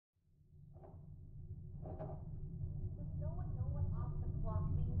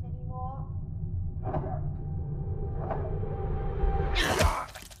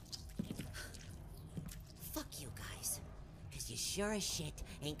sure as shit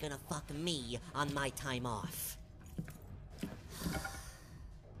ain't gonna fuck me on my time off.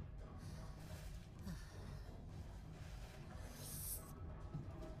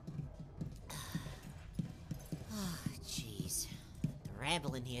 Jeez. The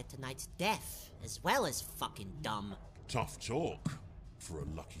rabble in here tonight's deaf, as well as fucking dumb. Tough talk for a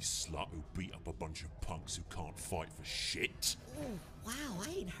lucky slut who beat up a bunch of punks who can't fight for shit. Oh, wow, I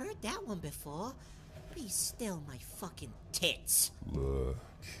ain't heard that one before. Be still, my fucking tits. Look,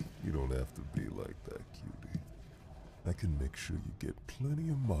 you don't have to be like that, cutie. I can make sure you get plenty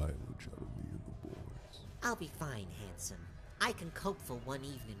of mileage out of me and the boys. I'll be fine, handsome. I can cope for one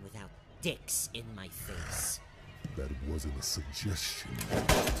evening without dicks in my face. That wasn't a suggestion.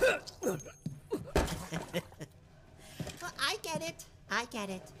 Well, I get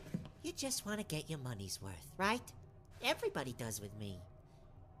it. You just want to get your money's worth, right? Everybody does with me.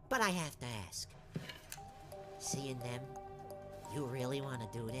 But I have to ask. Seeing them, you really want to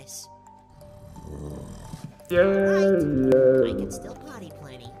do this? Yeah, right. I can still potty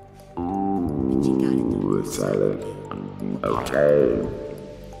plenty. But you gotta do it. Silent. Okay.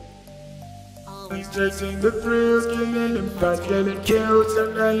 Always Chasing the thrills, getting in fights, getting killed, so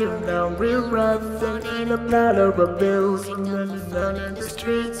laying down real rough, and in a platter of bills, and running down in the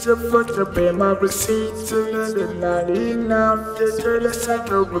streets, so fucked up in my receipts, and then not enough to turn the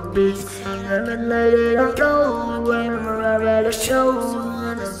cycle of beats, and then let it go, whenever I'm at a show,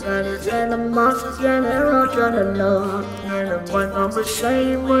 and the planets and the monsters, and they're all trying to know, and I'm one of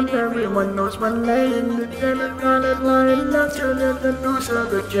ashamed when everyone knows my name, and then I'm gonna line up to the news of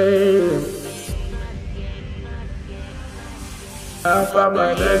the game. I found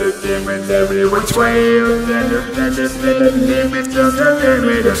my entertainment every which way, and then the limit to the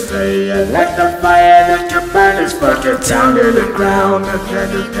limit to stay. And like the fire that can burn this fucking town to the ground.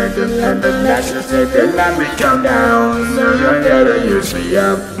 And the ashes they let me come down. So you're there to use me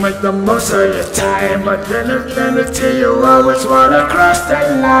up, make the most of your time. But then until you always wanna cross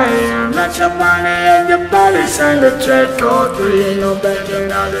that line. Let your money and your body sign the track code 3. No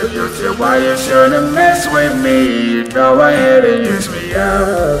backing out of you, see why you shouldn't mess with me. Go ahead and use me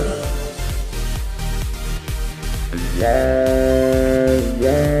up. Yeah,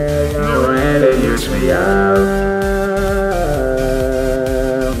 go ahead and use me up.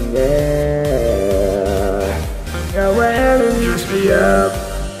 Yeah, go ahead and use me up.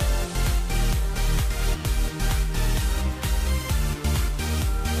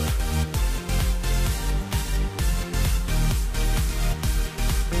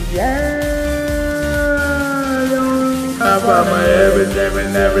 Yeah. I found my everything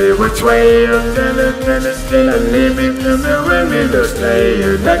in every which way. I'm still leaving to me with me to stay.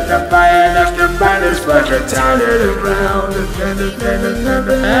 Like the fire, like the fire is fucking down to the ground. And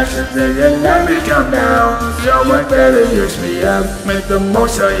the ashes they let me come down. So what better use me up, make the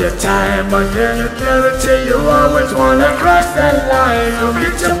most of your time. But then until you always wanna cross that line. So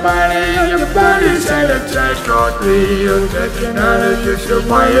get your money and your body, say the track code 3. You're taking out of you, so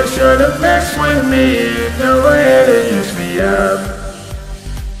why you should've messed with me. Go ahead and use me up.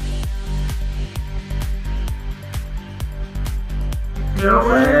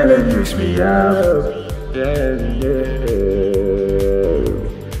 Go ahead and use me up. Yeah.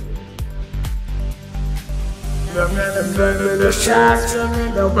 I'm under the shots,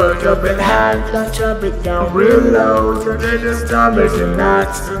 don't work up in high, don't drop it down real low. So they just start making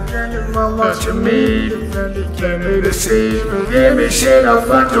knots. What you mean? Can't need to see. Give me shit, I'll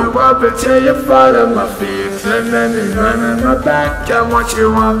fuck you up until you fall on my feet. And then you running my back, I want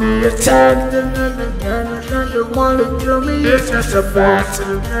you on the attack. You wanna kill me, it's just a fact.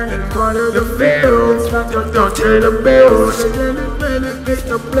 Going to the fields, don't pay the bills. It's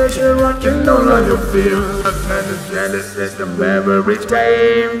the pleasure I can no longer feel. This is the memory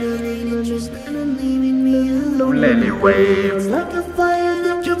time. Don't let me wave. Like a fire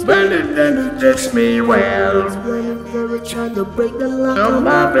that you burn it and it takes me well. Trying to break the lock on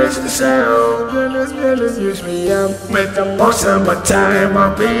my best to sell. Use me up, make the most of my time.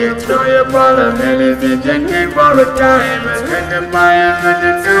 I'll be enjoyable and anything you need for a time. And then the fire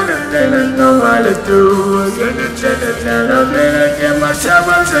and I know what to do. And I'm gonna get myself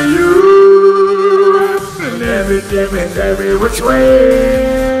up to you. And everything is every which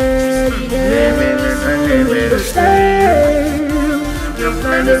way. Leave me to stay. Your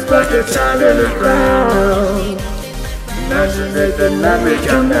friend is buckets under the ground. Nothing that can let me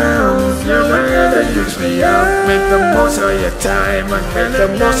come down. You're gonna use me up. Make the most of your time. Make the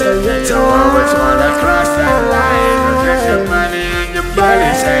most of your time. Always wanna cross that line. Get your money and your body.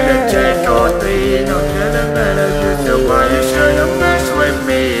 Say the check or 3. No better use the why you shouldn't mess with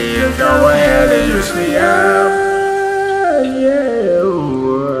me. Go ahead and use me up. Yeah.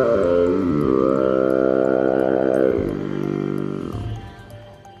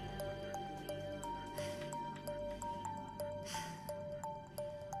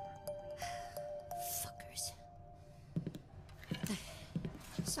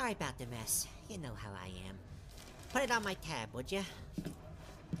 Sorry about the mess. You know how I am. Put it on my tab, would you?